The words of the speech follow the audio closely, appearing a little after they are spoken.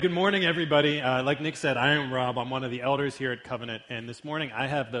Good morning, everybody. Like Nick said, I am Rob. I'm one of the elders here at Covenant, and this morning I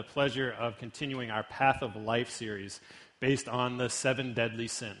have the pleasure of continuing our Path of Life series based on the 7 deadly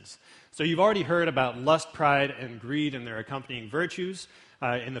sins. So you've already heard about lust, pride, and greed and their accompanying virtues.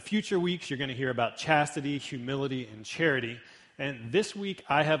 In the future weeks, you're going to hear about chastity, humility, and charity. And this week,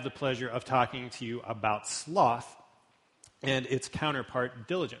 I have the pleasure of talking to you about sloth and its counterpart,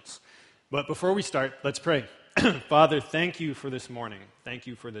 diligence. But before we start, let's pray. Father, thank you for this morning. Thank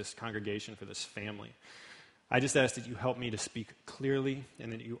you for this congregation, for this family. I just ask that you help me to speak clearly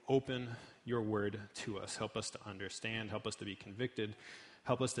and that you open your word to us. Help us to understand. Help us to be convicted.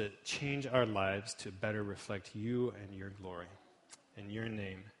 Help us to change our lives to better reflect you and your glory. In your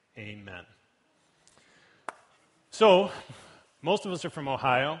name, amen. So, most of us are from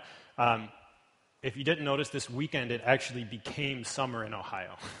Ohio. If you didn't notice, this weekend it actually became summer in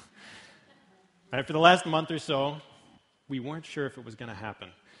Ohio. Right, for the last month or so, we weren't sure if it was going to happen.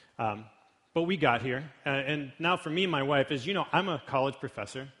 But we got here. And now for me and my wife, as you know, I'm a college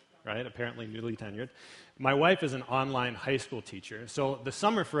professor, right? Apparently newly tenured. My wife is an online high school teacher. So the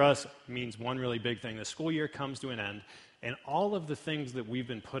summer for us means one really big thing. The school year comes to an end, and all of the things that we've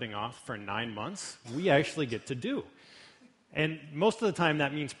been putting off for 9 months, we actually get to do. And most of the time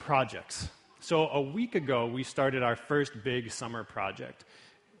that means projects. So a week ago, we started our first big summer project.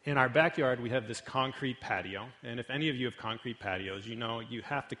 In our backyard, we have this concrete patio, and if any of you have concrete patios, you know you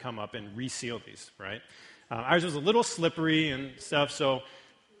have to come up and reseal these, right? Ours was a little slippery and stuff, so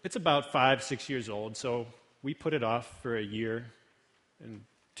it's about 5-6 years old, so we put it off for a year and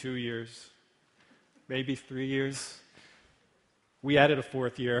 2 years, maybe 3 years. We added a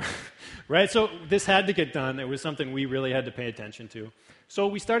 4th year, right? So this had to get done. It was something we really had to pay attention to. So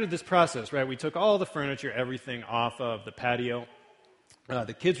we started this process, right? We took all the furniture, everything off of the patio.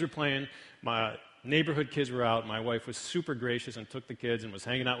 The kids were playing, my neighborhood kids were out, my wife was super gracious and took the kids and was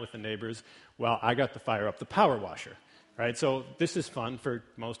hanging out with the neighbors while I got to fire up the power washer, right? So this is fun for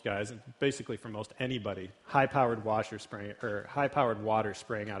most guys, and basically for most anybody, high-powered water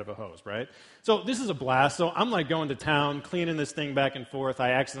spraying out of a hose, right? So this is a blast, so I'm like going to town, cleaning this thing back and forth.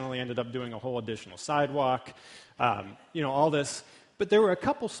 I accidentally ended up doing a whole additional sidewalk, all this. But there were a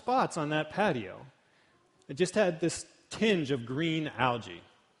couple spots on that patio that just had this tinge of green algae,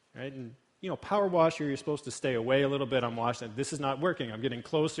 right? And, power washer, you're supposed to stay away a little bit. I'm washing. This is not working. I'm getting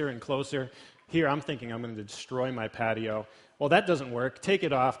closer and closer. Here, I'm thinking I'm going to destroy my patio. Well, that doesn't work. Take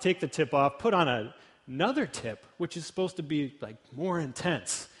it off. Take the tip off. Put on another tip, which is supposed to be, more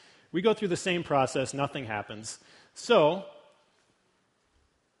intense. We go through the same process. Nothing happens. So,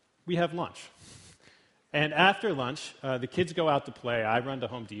 we have lunch. And after lunch, the kids go out to play. I run to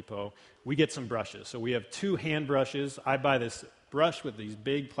Home Depot. We get some brushes. So we have 2 hand brushes. I buy this brush with these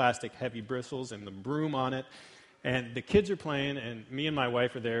big plastic heavy bristles and the broom on it. And the kids are playing, and me and my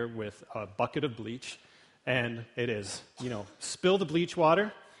wife are there with a bucket of bleach. And it is, spill the bleach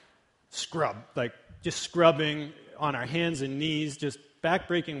water, scrub, just scrubbing on our hands and knees, just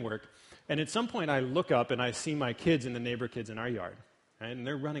back-breaking work. And at some point, I look up and I see my kids and the neighbor kids in our yard. Right? And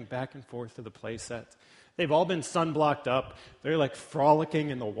they're running back and forth to the play set. They've all been sunblocked up. They're frolicking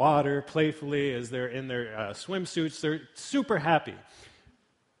in the water playfully as they're in their swimsuits. They're super happy,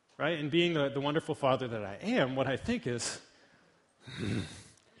 right? And being the wonderful father that I am, what I think is,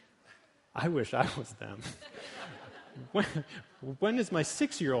 I wish I was them. When is my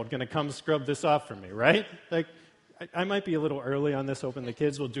 6-year-old going to come scrub this off for me, right? I might be a little early on this, hoping the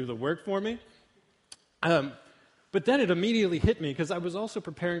kids will do the work for me. But then it immediately hit me because I was also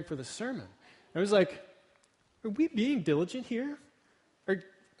preparing for the sermon. I was like, are we being diligent here? Or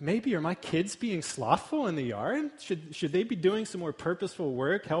maybe are my kids being slothful in the yard? Should they be doing some more purposeful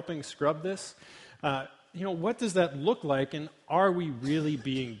work, helping scrub this? What does that look like, and are we really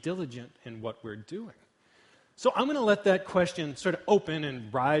being diligent in what we're doing? So I'm going to let that question sort of open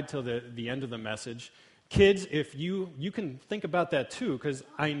and ride till the end of the message. Kids, if you can think about that too, because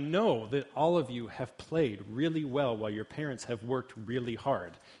I know that all of you have played really well while your parents have worked really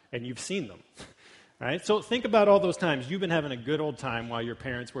hard, and you've seen them. Right? So think about all those times you've been having a good old time while your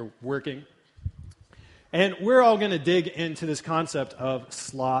parents were working. And we're all going to dig into this concept of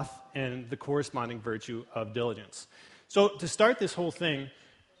sloth and the corresponding virtue of diligence. So to start this whole thing,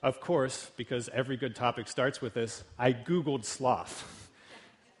 of course, because every good topic starts with this, I Googled sloth.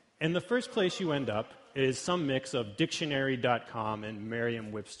 And the first place you end up is some mix of dictionary.com and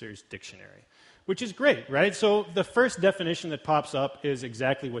Merriam-Webster's dictionary, which is great, right? So the first definition that pops up is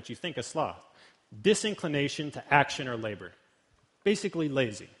exactly what you think of sloth. Disinclination to action or labor. Basically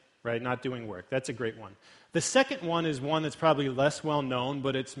lazy, right? Not doing work. That's a great one. The second one is one that's probably less well known,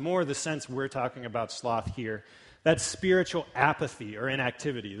 but it's more the sense we're talking about sloth here. That's spiritual apathy or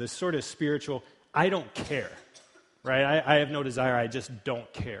inactivity, this sort of spiritual, I don't care, right? I have no desire, I just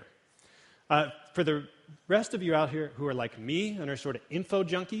don't care. For the rest of you out here who are like me and are sort of info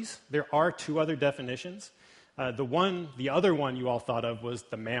junkies, there are two other definitions. The other one you all thought of was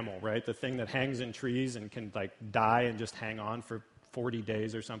the mammal, right? The thing that hangs in trees and can like die and just hang on for 40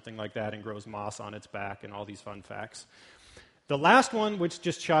 days or something like that and grows moss on its back and all these fun facts. The last one, which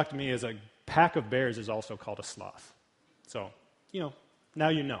just shocked me, is a pack of bears is also called a sloth. So, now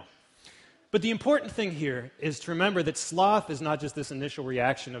you know. But the important thing here is to remember that sloth is not just this initial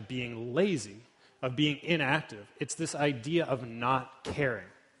reaction of being lazy, of being inactive. It's this idea of not caring,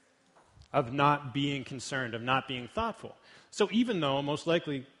 of not being concerned, of not being thoughtful. So even though most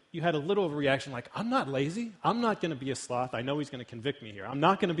likely you had a little of a reaction like, I'm not lazy, I'm not going to be a sloth, I know he's going to convict me here, I'm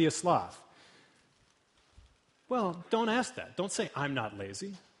not going to be a sloth. Well, don't ask that. Don't say, I'm not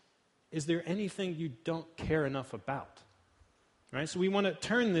lazy. Is there anything you don't care enough about? Right? So we want to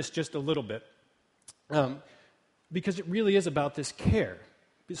turn this just a little bit because it really is about this care.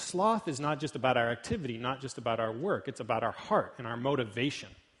 Because sloth is not just about our activity, not just about our work. It's about our heart and our motivation.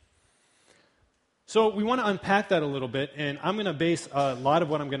 So we want to unpack that a little bit, and I'm going to base a lot of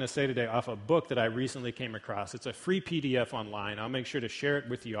what I'm going to say today off a book that I recently came across. It's a free PDF online. I'll make sure to share it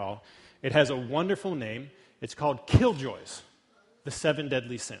with you all. It has a wonderful name. It's called Killjoys, The 7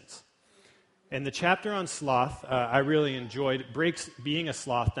 Deadly Sins. And the chapter on sloth, I really enjoyed. It breaks being a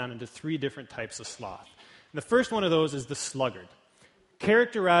sloth down into 3 different types of sloth. And the first one of those is the sluggard.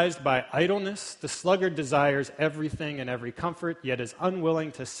 Characterized by idleness, the sluggard desires everything and every comfort, yet is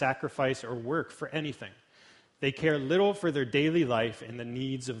unwilling to sacrifice or work for anything. They care little for their daily life and the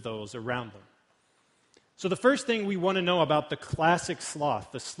needs of those around them. So the first thing we want to know about the classic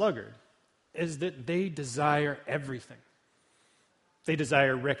sloth, the sluggard, is that they desire everything. They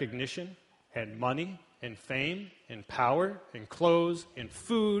desire recognition and money and fame and power and clothes and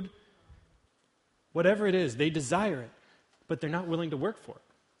food. Whatever it is, they desire it, but they're not willing to work for it.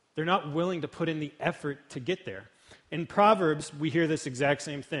 They're not willing to put in the effort to get there. In Proverbs, we hear this exact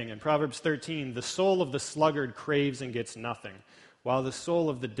same thing. In Proverbs 13, the soul of the sluggard craves and gets nothing, while the soul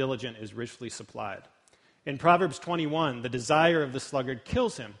of the diligent is richly supplied. In Proverbs 21, the desire of the sluggard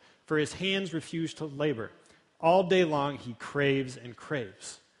kills him, for his hands refuse to labor. All day long he craves and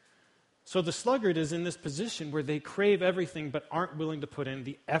craves. So the sluggard is in this position where they crave everything but aren't willing to put in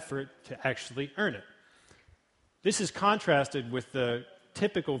the effort to actually earn it. This is contrasted with the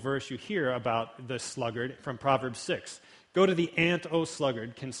typical verse you hear about the sluggard from Proverbs 6. Go to the ant, O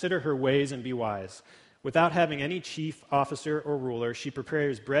sluggard, consider her ways and be wise. Without having any chief, officer, or ruler, she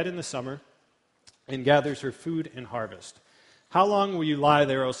prepares bread in the summer and gathers her food in harvest. How long will you lie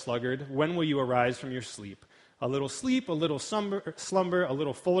there, O sluggard? When will you arise from your sleep? A little sleep, a little slumber, a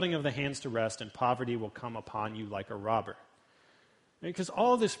little folding of the hands to rest, and poverty will come upon you like a robber. Because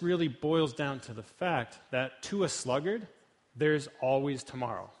all this really boils down to the fact that to a sluggard, there's always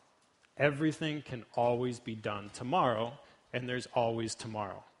tomorrow. Everything can always be done tomorrow, and there's always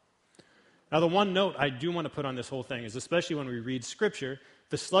tomorrow. Now, the one note I do want to put on this whole thing is, especially when we read Scripture,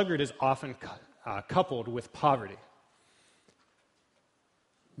 the sluggard is often coupled with poverty.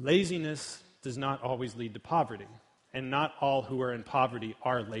 Laziness does not always lead to poverty, and not all who are in poverty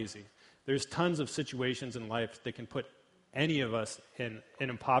are lazy. There's tons of situations in life that can put any of us in an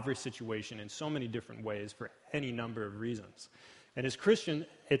impoverished situation in so many different ways for any number of reasons. And as Christians,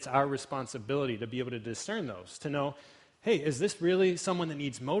 it's our responsibility to be able to discern those, to know, hey, is this really someone that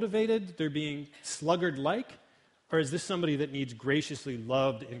needs motivated, they're being sluggard-like, or is this somebody that needs graciously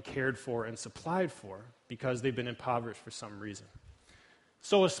loved and cared for and supplied for because they've been impoverished for some reason?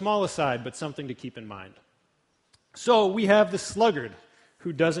 So a small aside, but something to keep in mind. So we have the sluggard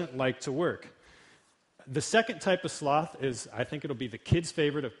who doesn't like to work. The second type of sloth is, I think it'll be the kids'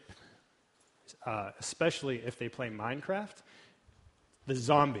 favorite, especially if they play Minecraft, the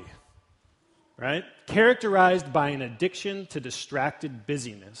zombie, right? Characterized by an addiction to distracted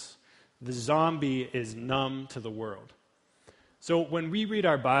busyness, the zombie is numb to the world. So when we read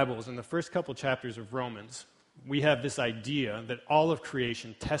our Bibles in the first couple chapters of Romans, we have this idea that all of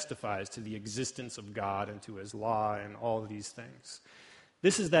creation testifies to the existence of God and to his law and all of these things.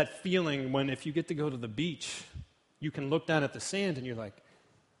 This is that feeling when if you get to go to the beach, you can look down at the sand and you're like,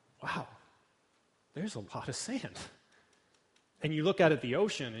 wow, there's a lot of sand. And you look out at the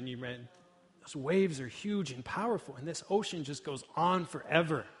ocean and those waves are huge and powerful, and this ocean just goes on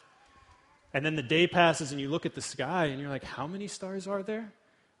forever. And then the day passes and you look at the sky and you're like, how many stars are there?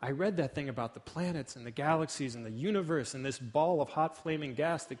 I read that thing about the planets and the galaxies and the universe and this ball of hot flaming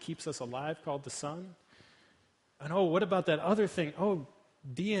gas that keeps us alive called the sun. And what about that other thing?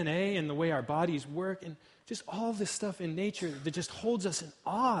 DNA and the way our bodies work. And Just all this stuff in nature that just holds us in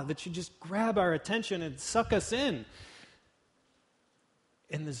awe, that should just grab our attention and suck us in.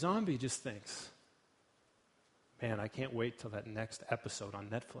 And the zombie just thinks, man, I can't wait till that next episode on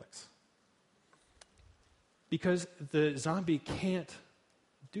Netflix. Because the zombie can't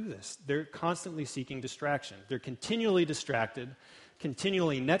do this. They're constantly seeking distraction. They're continually distracted,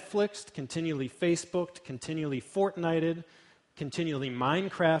 continually Netflixed, continually Facebooked, continually Fortnited, continually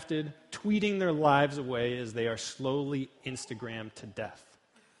Minecrafted, tweeting their lives away as they are slowly Instagrammed to death.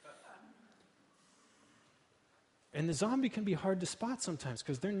 And the zombie can be hard to spot sometimes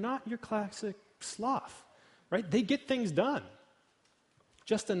because they're not your classic sloth, right? They get things done.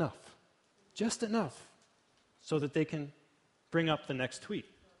 Just enough so that they can bring up the next tweet.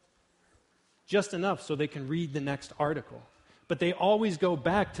 Just enough so they can read the next article. But they always go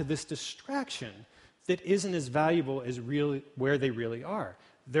back to this distraction that isn't as valuable as really where they really are.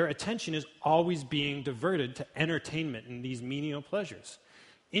 Their attention is always being diverted to entertainment and these menial pleasures.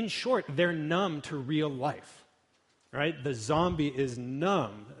 In short, they're numb to real life, right? The zombie is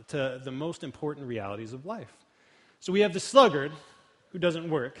numb to the most important realities of life. So we have the sluggard, who doesn't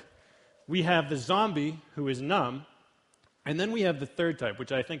work. We have the zombie, who is numb. And then we have the third type,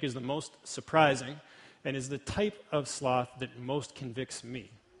 which I think is the most surprising and is the type of sloth that most convicts me,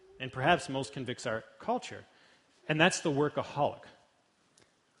 and perhaps most convicts our culture, and that's the workaholic.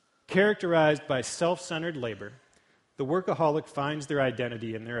 Characterized by self-centered labor, the workaholic finds their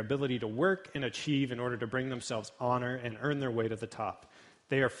identity in their ability to work and achieve in order to bring themselves honor and earn their way to the top.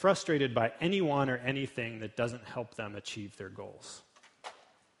 They are frustrated by anyone or anything that doesn't help them achieve their goals.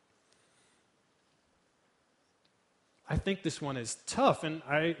 I think this one is tough, and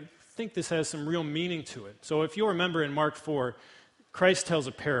I think this has some real meaning to it. So if you'll remember in Mark 4, Christ tells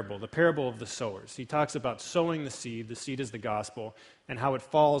a parable, the parable of the sowers. He talks about sowing the seed is the gospel, and how it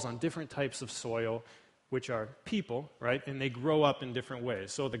falls on different types of soil, which are people, right? And they grow up in different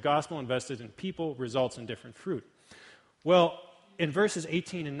ways. So the gospel invested in people results in different fruit. Well, in verses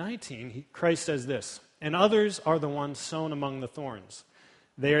 18 and 19, Christ says this, "And others are the ones sown among the thorns.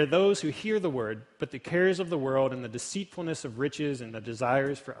 They are those who hear the word, but the cares of the world and the deceitfulness of riches and the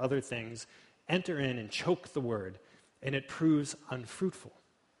desires for other things enter in and choke the word, and it proves unfruitful."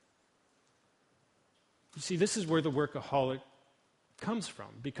 You see, this is where the workaholic comes from,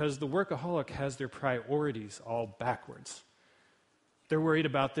 because the workaholic has their priorities all backwards. They're worried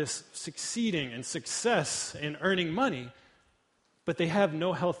about this succeeding and success and earning money, but they have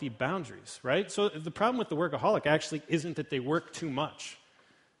no healthy boundaries, right? So the problem with the workaholic actually isn't that they work too much,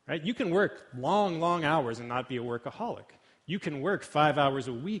 right? You can work long, long hours and not be a workaholic. You can work 5 hours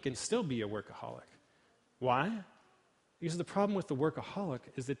a week and still be a workaholic. Why? Because the problem with the workaholic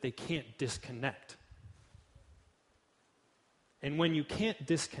is that they can't disconnect. And when you can't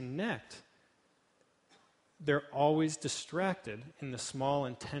disconnect, they're always distracted in the small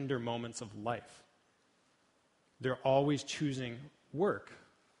and tender moments of life. They're always choosing work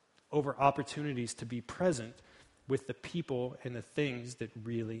over opportunities to be present with the people and the things that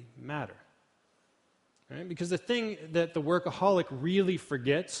really matter. Right? Because the thing that the workaholic really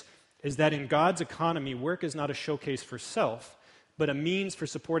forgets is that in God's economy, work is not a showcase for self, but a means for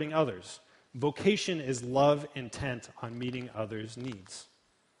supporting others. Vocation is love intent on meeting others' needs.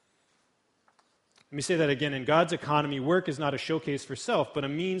 Let me say that again. In God's economy, work is not a showcase for self, but a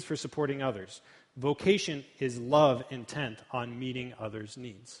means for supporting others. Vocation is love intent on meeting others'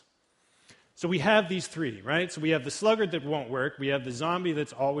 needs. So we have these three, right? So we have the sluggard that won't work, we have the zombie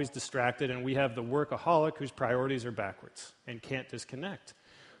that's always distracted, and we have the workaholic whose priorities are backwards and can't disconnect.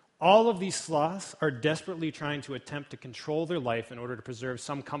 All of these sloths are desperately trying to attempt to control their life in order to preserve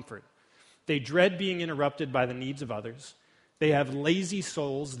some comfort. They dread being interrupted by the needs of others. They have lazy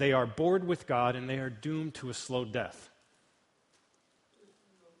souls, they are bored with God, and they are doomed to a slow death.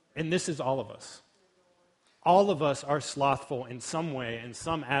 And this is all of us. All of us are slothful in some way, in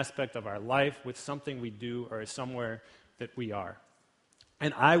some aspect of our life, with something we do or somewhere that we are.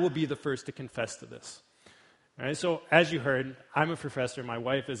 And I will be the first to confess to this. All right, so as you heard, I'm a professor. My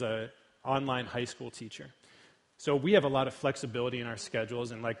wife is an online high school teacher. So we have a lot of flexibility in our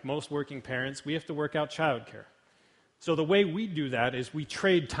schedules, and like most working parents, we have to work out childcare. So the way we do that is we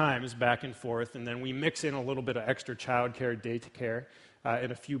trade times back and forth, and then we mix in a little bit of extra childcare, daycare,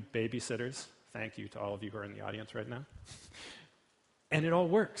 and a few babysitters. Thank you to all of you who are in the audience right now. And it all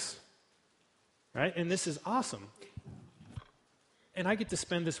works, right? And this is awesome. And I get to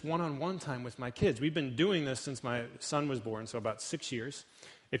spend this one-on-one time with my kids. We've been doing this since my son was born, so about 6 years.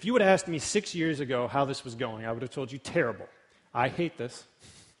 If you would have asked me 6 years ago how this was going, I would have told you terrible. I hate this.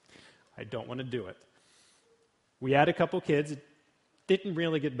 I don't want to do it. We had a couple kids. Didn't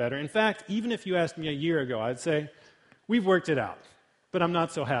really get better. In fact, even if you asked me a year ago, I'd say, we've worked it out, but I'm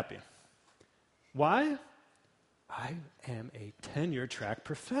not so happy. Why? I am a tenure-track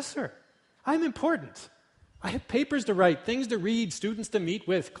professor. I'm important. I have papers to write, things to read, students to meet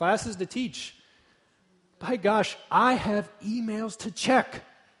with, classes to teach. By gosh, I have emails to check.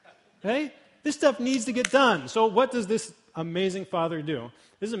 Okay? This stuff needs to get done. So what does this amazing father do?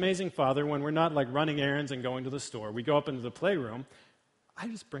 This amazing father, when we're not like running errands and going to the store, we go up into the playroom, I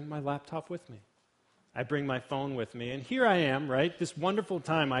just bring my laptop with me. I bring my phone with me, and here I am, right? This wonderful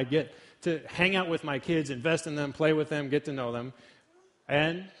time I get to hang out with my kids, invest in them, play with them, get to know them.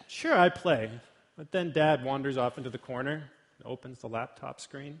 And sure, I play, but then Dad wanders off into the corner, opens the laptop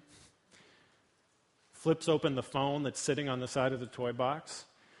screen, flips open the phone that's sitting on the side of the toy box,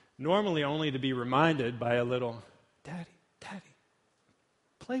 normally only to be reminded by a little, Daddy,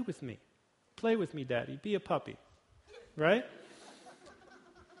 play with me. Play with me, Daddy. Be a puppy. Right?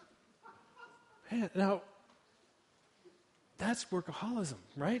 Man, now, that's workaholism,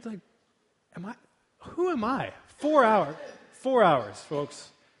 right? Like, who am I? 4 hours, folks.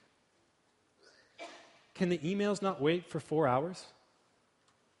 Can the emails not wait for 4 hours?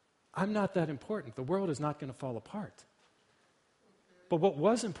 I'm not that important. The world is not going to fall apart. But what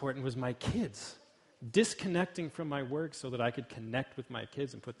was important was my kids. Disconnecting from my work so that I could connect with my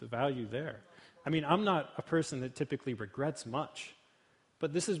kids and put the value there. I mean, I'm not a person that typically regrets much.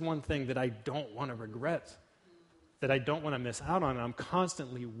 But this is one thing that I don't want to regret, that I don't want to miss out on, and I'm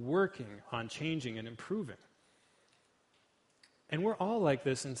constantly working on changing and improving. And we're all like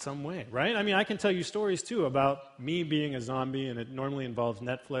this in some way, right? I mean, I can tell you stories, too, about me being a zombie, and it normally involves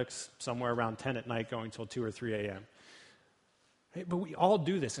Netflix somewhere around 10 at night going till 2 or 3 a.m. Right? But we all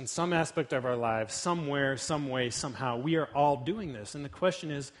do this in some aspect of our lives, somewhere, some way, somehow. We are all doing this. And the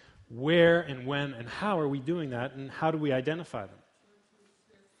question is, where and when and how are we doing that, and how do we identify them?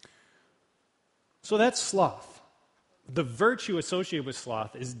 So that's sloth. The virtue associated with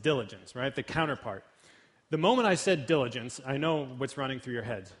sloth is diligence, right? The counterpart. The moment I said diligence, I know what's running through your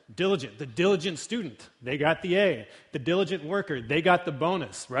heads. Diligent, the diligent student, they got the A. The diligent worker, they got the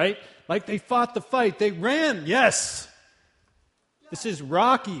bonus, right? Like they fought the fight, they ran, yes. This is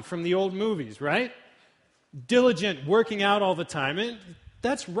Rocky from the old movies, right? Diligent, working out all the time. And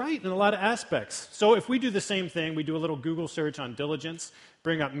that's right in a lot of aspects. So if we do the same thing, we do a little Google search on diligence,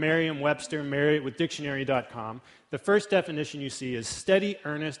 bring up Merriam-Webster, marry it with dictionary.com, the first definition you see is steady,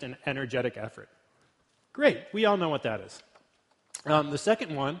 earnest, and energetic effort. Great. We all know what that is. The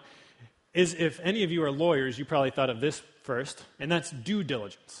second one is, if any of you are lawyers, you probably thought of this first, and that's due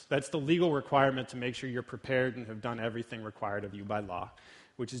diligence. That's the legal requirement to make sure you're prepared and have done everything required of you by law,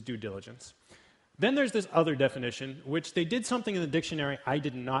 which is due diligence. Then there's this other definition, which they did something in the dictionary I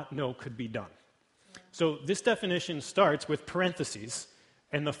did not know could be done. So this definition starts with parentheses,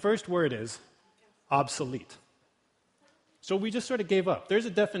 and the first word is obsolete. So we just sort of gave up. There's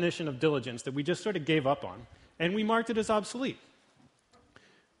a definition of diligence that we just sort of gave up on, and we marked it as obsolete.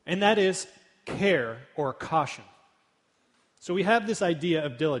 And that is care or caution. So we have this idea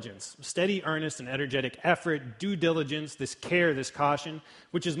of diligence, steady, earnest, and energetic effort, due diligence, this care, this caution,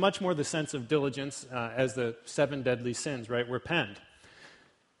 which is much more the sense of diligence as the 7 deadly sins, right, were penned.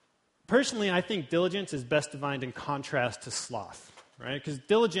 Personally, I think diligence is best defined in contrast to sloth, right? Because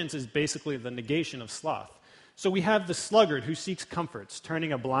diligence is basically the negation of sloth. So we have the sluggard who seeks comforts,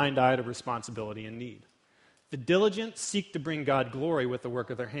 turning a blind eye to responsibility and need. The diligent seek to bring God glory with the work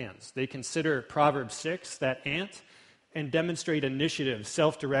of their hands. They consider Proverbs 6, that ant, and demonstrate initiative,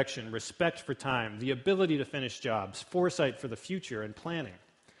 self-direction, respect for time, the ability to finish jobs, foresight for the future, and planning.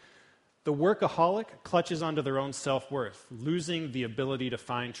 The workaholic clutches onto their own self-worth, losing the ability to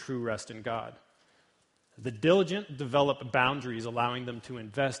find true rest in God. The diligent develop boundaries, allowing them to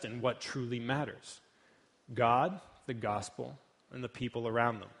invest in what truly matters: God, the gospel, and the people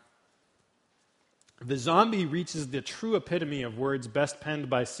around them. The zombie reaches the true epitome of words best penned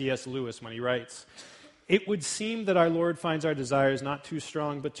by C.S. Lewis when he writes, "It would seem that our Lord finds our desires not too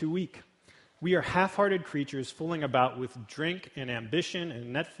strong but too weak. We are half-hearted creatures fooling about with drink and ambition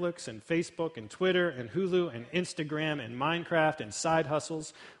and Netflix and Facebook and Twitter and Hulu and Instagram and Minecraft and side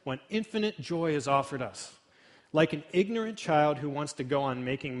hustles when infinite joy is offered us. Like an ignorant child who wants to go on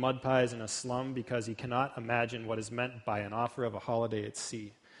making mud pies in a slum because he cannot imagine what is meant by an offer of a holiday at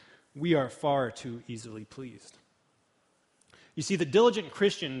sea. We are far too easily pleased." You see, the diligent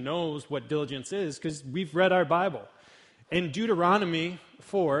Christian knows what diligence is because we've read our Bible. In Deuteronomy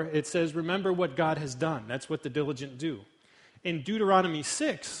 4, it says, remember what God has done. That's what the diligent do. In Deuteronomy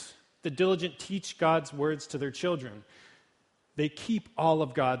 6, the diligent teach God's words to their children. They keep all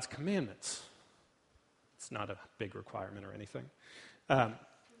of God's commandments. It's not a big requirement or anything.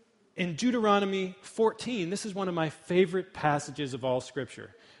 In Deuteronomy 14, this is one of my favorite passages of all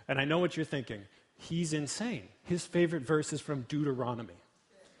Scripture. And I know what you're thinking. He's insane. His favorite verse is from Deuteronomy.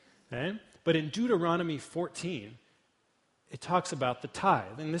 Okay? But in Deuteronomy 14, it talks about the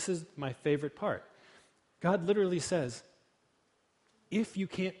tithe. And this is my favorite part. God literally says, if you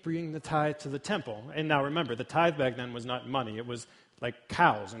can't bring the tithe to the temple, and now remember, the tithe back then was not money. It was like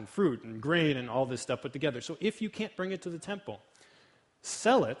cows and fruit and grain and all this stuff put together. So if you can't bring it to the temple,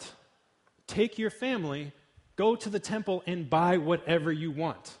 sell it, take your family, go to the temple and buy whatever you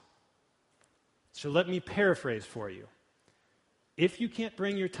want. So let me paraphrase for you. If you can't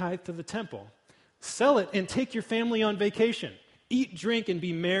bring your tithe to the temple, sell it and take your family on vacation. Eat, drink, and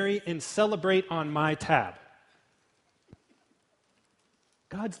be merry and celebrate on my tab.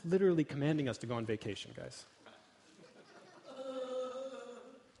 God's literally commanding us to go on vacation, guys.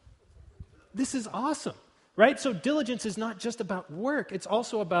 This is awesome, right? So diligence is not just about work. It's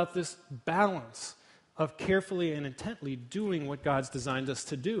also about this balance of carefully and intently doing what God's designed us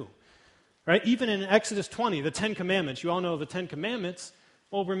to do, right? Even in Exodus 20, the 10 Commandments, you all know the 10 Commandments.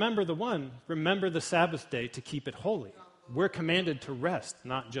 Well, remember remember the Sabbath day to keep it holy. We're commanded to rest,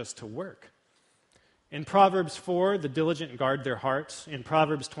 not just to work. In Proverbs 4, the diligent guard their hearts. In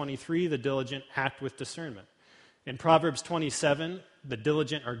Proverbs 23, the diligent act with discernment. In Proverbs 27, the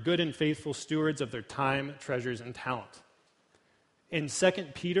diligent are good and faithful stewards of their time, treasures, and talent. In 2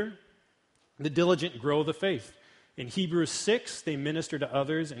 Peter, the diligent grow the faith. In Hebrews 6, they minister to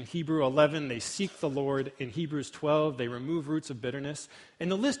others. In Hebrews 11, they seek the Lord. In Hebrews 12, they remove roots of bitterness.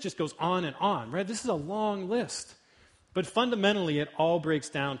 And the list just goes on, right? This is a long list. But fundamentally, it all breaks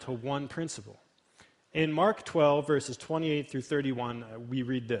down to one principle. In Mark 12, verses 28 through 31, we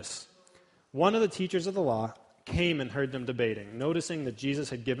read this. One of the teachers of the law came and heard them debating. Noticing that Jesus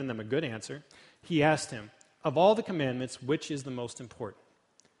had given them a good answer, he asked him, of all the commandments, which is the most important?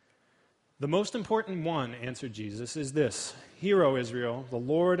 The most important one, answered Jesus, is this. Hear, O Israel, the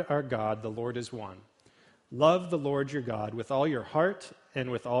Lord our God, the Lord is one. Love the Lord your God with all your heart and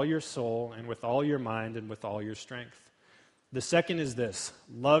with all your soul and with all your mind and with all your strength. The second is this.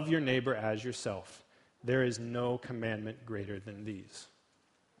 Love your neighbor as yourself. There is no commandment greater than these.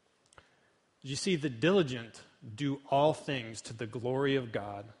 You see, the diligent do all things to the glory of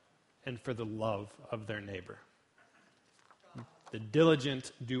God and for the love of their neighbor. The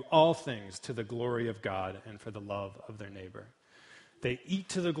diligent do all things to the glory of God and for the love of their neighbor. They eat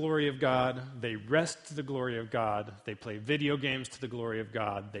to the glory of God. They rest to the glory of God. They play video games to the glory of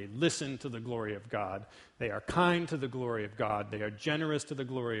God. They listen to the glory of God. They are kind to the glory of God. They are generous to the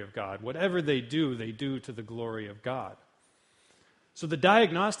glory of God. Whatever they do to the glory of God. So the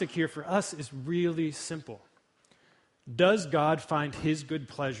diagnostic here for us is really simple. Does God find his good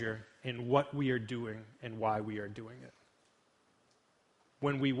pleasure in what we are doing and why we are doing it?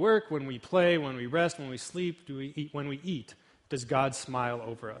 When we work, when we play, when we rest, when we sleep, when we eat, does God smile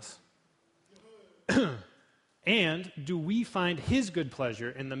over us? And do we find his good pleasure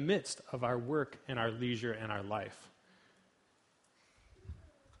in the midst of our work and our leisure and our life?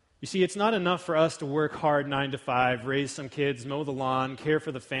 You see, it's not enough for us to work hard 9 to 5, raise some kids, mow the lawn, care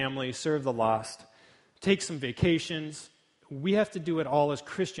for the family, serve the lost, take some vacations. We have to do it all as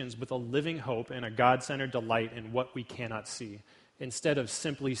Christians with a living hope and a God-centered delight in what we cannot see, instead of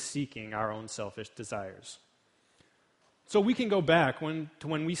simply seeking our own selfish desires. So we can go back to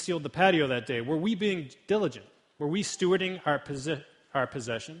when we sealed the patio that day. Were we being diligent? Were we stewarding our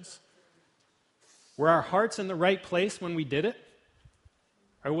possessions? Were our hearts in the right place when we did it?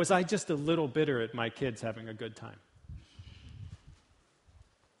 Or was I just a little bitter at my kids having a good time?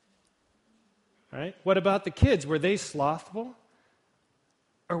 Right? What about the kids? Were they slothful?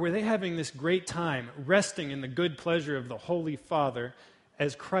 Or were they having this great time, resting in the good pleasure of the Holy Father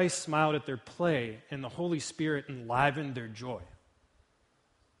as Christ smiled at their play and the Holy Spirit enlivened their joy?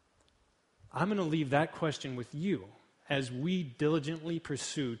 I'm going to leave that question with you as we diligently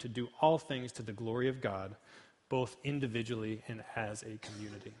pursue to do all things to the glory of God, both individually and as a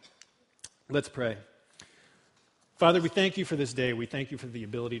community. Let's pray. Father, we thank you for this day. We thank you for the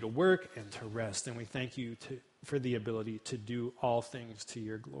ability to work and to rest, and we thank you for the ability to do all things to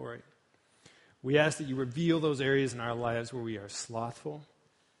your glory. We ask that you reveal those areas in our lives where we are slothful,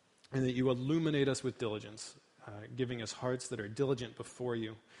 and that you illuminate us with diligence, giving us hearts that are diligent before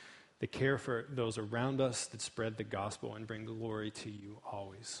you, that care for those around us, that spread the gospel and bring glory to you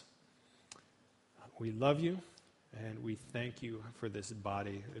always. We love you, and we thank you for this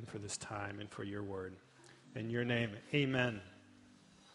body and for this time and for your word. In your name, amen.